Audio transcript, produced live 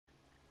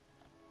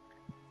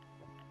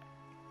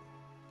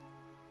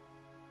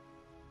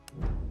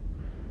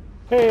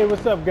Hey,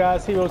 what's up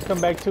guys? Heroes Come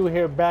Back 2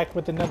 here, back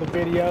with another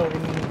video,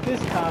 and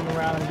this time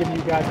around I'm giving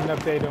you guys an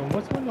update on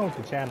what's going on with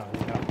the channel,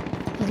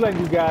 Just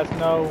letting you guys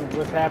know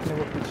what's happening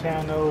with the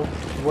channel,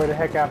 where the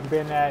heck I've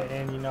been at,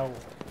 and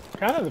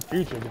kind of the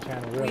future of the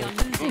channel, really.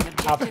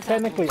 I've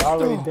technically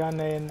already done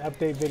an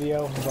update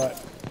video, but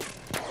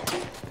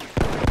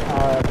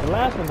the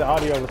last one, the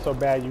audio was so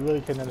bad you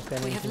really couldn't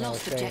understand anything I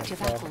was saying, so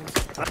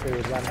I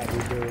figured why not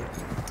redo it.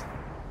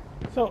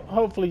 So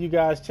hopefully you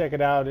guys check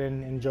it out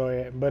and enjoy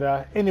it.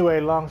 But anyway,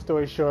 long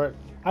story short,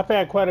 I've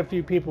had quite a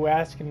few people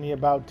asking me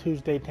about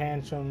Tuesday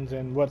tantrums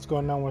and what's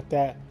going on with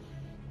that.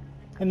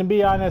 And to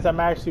be honest, I'm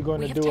actually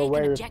going to do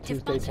away with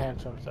Tuesday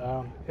tantrums.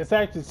 It's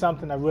actually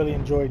something I really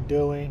enjoy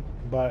doing,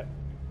 but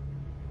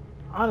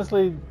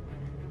honestly,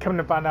 coming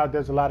to find out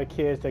there's a lot of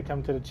kids that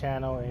come to the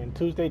channel, and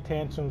Tuesday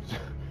tantrums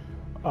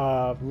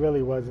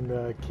really wasn't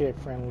a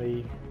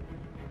kid-friendly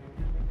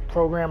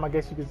program, I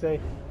guess you could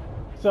say.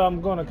 So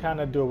I'm going to kind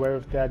of do away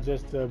with that,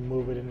 just to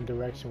move it in a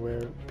direction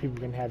where people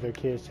can have their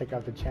kids check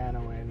out the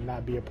channel and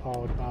not be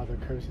appalled by the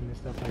cursing and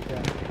stuff like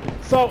that.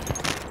 So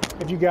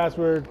if you guys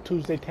were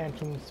Tuesday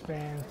Tantrums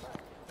fans,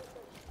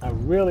 I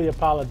really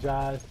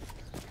apologize.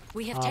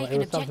 It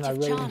was something I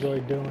really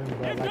enjoyed doing,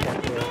 but like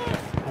I said,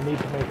 I need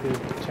to make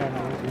the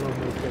channel a little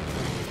more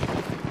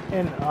different.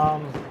 And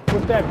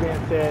with that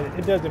being said,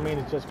 it doesn't mean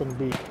it's just going to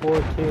be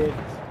for kids,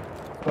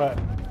 but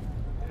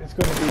it's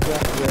going to be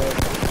done with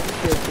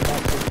kids can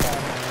actually come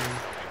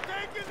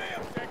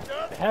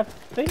and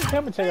they can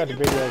come and check out the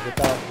videos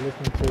without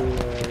listening to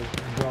a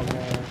grown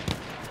man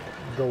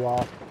go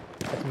off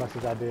as much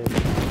as I did.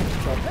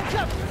 So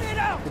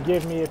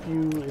forgive me if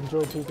you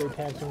enjoy Tuesday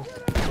Tantrums,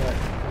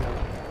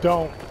 but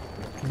don't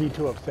be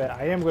too upset.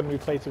 I am going to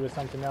replace it with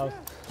something else.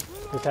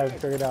 Just haven't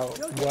figured out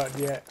what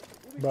yet,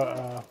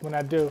 but when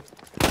I do,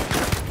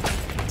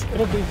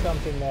 it'll be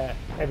something that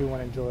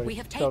everyone enjoys.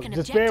 So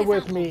just bear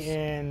with me,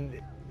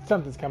 and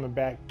something's coming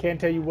back. Can't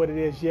tell you what it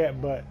is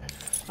yet, but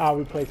I'll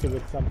replace it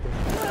with something.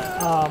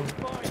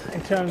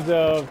 In terms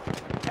of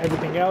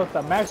everything else,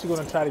 I'm actually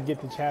going to try to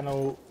get the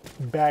channel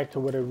back to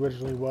what it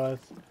originally was.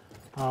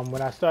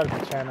 When I started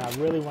the channel, I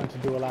really wanted to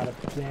do a lot of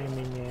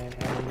gaming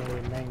and anime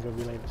and manga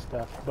related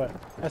stuff, but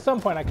at some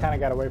point I kind of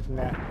got away from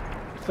that.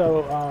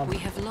 So I'm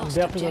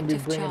definitely going to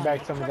be bringing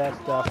back some of that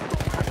stuff.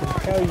 I can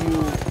tell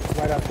you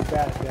right off the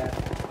bat that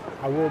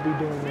I will be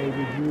doing a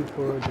review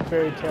for the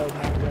Fairy Tail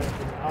manga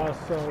and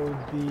also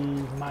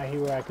the My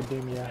Hero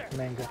Academia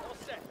manga.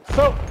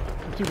 So,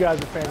 if you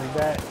guys are fans of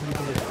that, you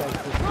can expect to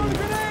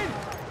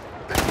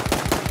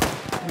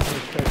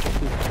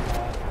see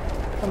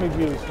some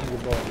reviews from your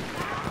boy.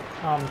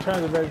 In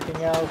terms of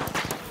everything else,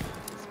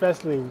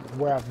 especially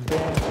where I've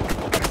been,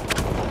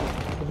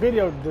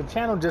 the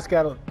channel just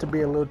got to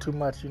be a little too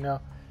much, I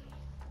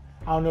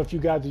don't know if you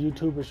guys are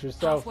YouTubers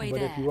yourself, but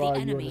if you are,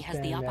 you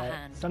understand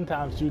that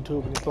sometimes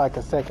YouTube is like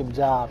a second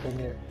job, and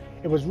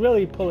it was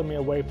really pulling me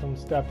away from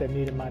stuff that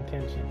needed my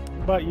attention.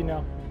 But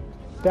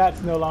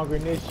that's no longer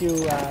an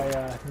issue.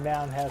 I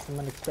now have some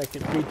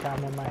unexpected free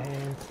time on my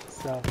hands,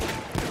 so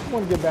I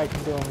want to get back to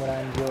doing what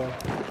I enjoy.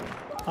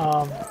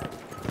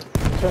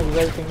 In terms of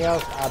everything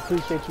else, I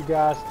appreciate you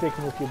guys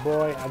sticking with your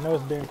boy. I know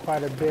it's been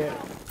quite a bit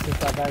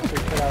since I've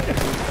actually put out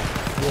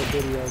real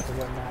videos and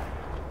whatnot.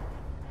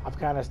 I've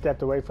kind of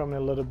stepped away from it a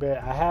little bit.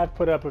 I have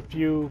put up a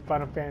few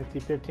Final Fantasy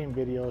 15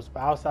 videos, but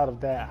outside of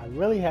that, I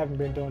really haven't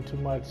been doing too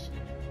much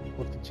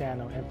with the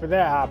channel. And for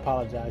that, I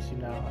apologize,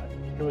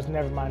 It was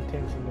never my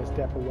intention to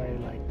step away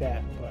like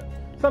that, but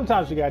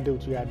sometimes you gotta do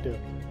what you gotta do.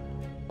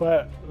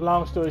 But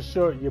long story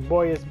short, your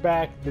boy is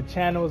back, the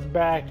channel is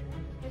back.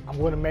 I'm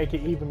gonna make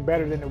it even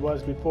better than it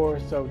was before,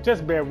 so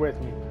just bear with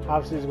me.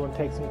 Obviously, it's gonna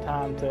take some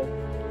time to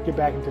get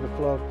back into the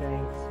flow of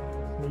things.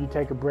 When you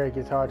take a break,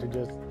 it's hard to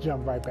just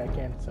jump right back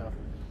in, so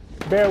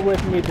bear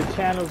with me. The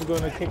channel's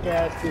going to kick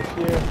ass this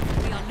year.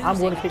 I'm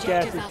going to kick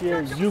ass this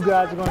year. You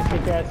guys are going to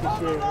kick ass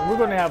this year. And we're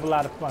going to have a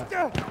lot of fun.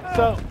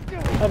 So,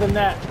 other than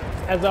that,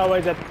 as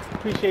always, I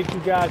appreciate you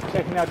guys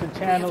checking out the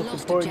channel,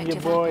 supporting your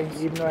boy,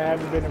 even though I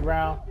haven't been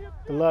around.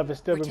 The love has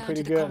still been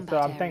pretty good, so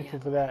I'm thankful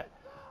for that.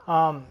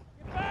 Other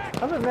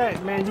than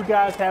that, man, you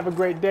guys have a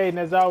great day. And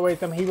as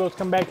always, Heroes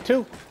Come Back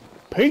 2.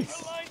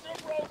 Peace.